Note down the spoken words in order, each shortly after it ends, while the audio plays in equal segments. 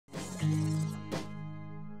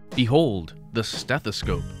Behold, the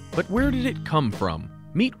stethoscope. But where did it come from?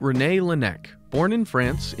 Meet René Laennec, born in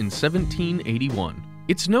France in 1781.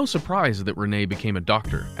 It's no surprise that René became a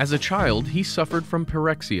doctor. As a child, he suffered from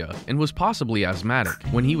pyrexia and was possibly asthmatic.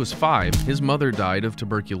 When he was 5, his mother died of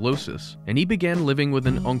tuberculosis, and he began living with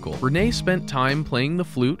an uncle. René spent time playing the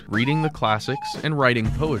flute, reading the classics, and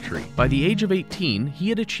writing poetry. By the age of 18, he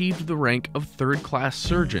had achieved the rank of third-class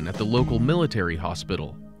surgeon at the local military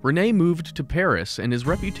hospital. René moved to Paris and his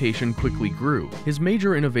reputation quickly grew. His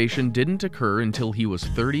major innovation didn't occur until he was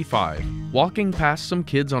 35, walking past some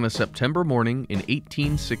kids on a September morning in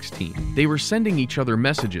 1816. They were sending each other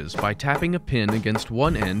messages by tapping a pin against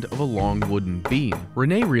one end of a long wooden beam.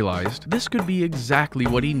 René realized this could be exactly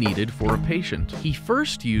what he needed for a patient. He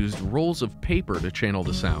first used rolls of paper to channel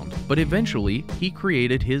the sound, but eventually he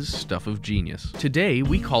created his stuff of genius. Today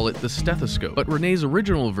we call it the stethoscope, but René's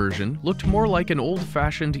original version looked more like an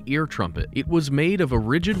old-fashioned ear trumpet. It was made of a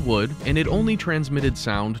rigid wood and it only transmitted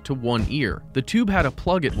sound to one ear. The tube had a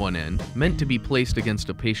plug at one end, meant to be placed against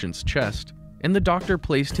a patient's chest, and the doctor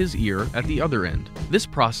placed his ear at the other end. This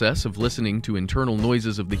process of listening to internal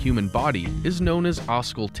noises of the human body is known as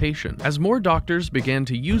auscultation. As more doctors began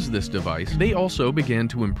to use this device, they also began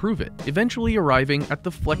to improve it, eventually arriving at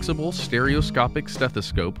the flexible stereoscopic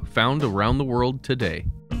stethoscope found around the world today.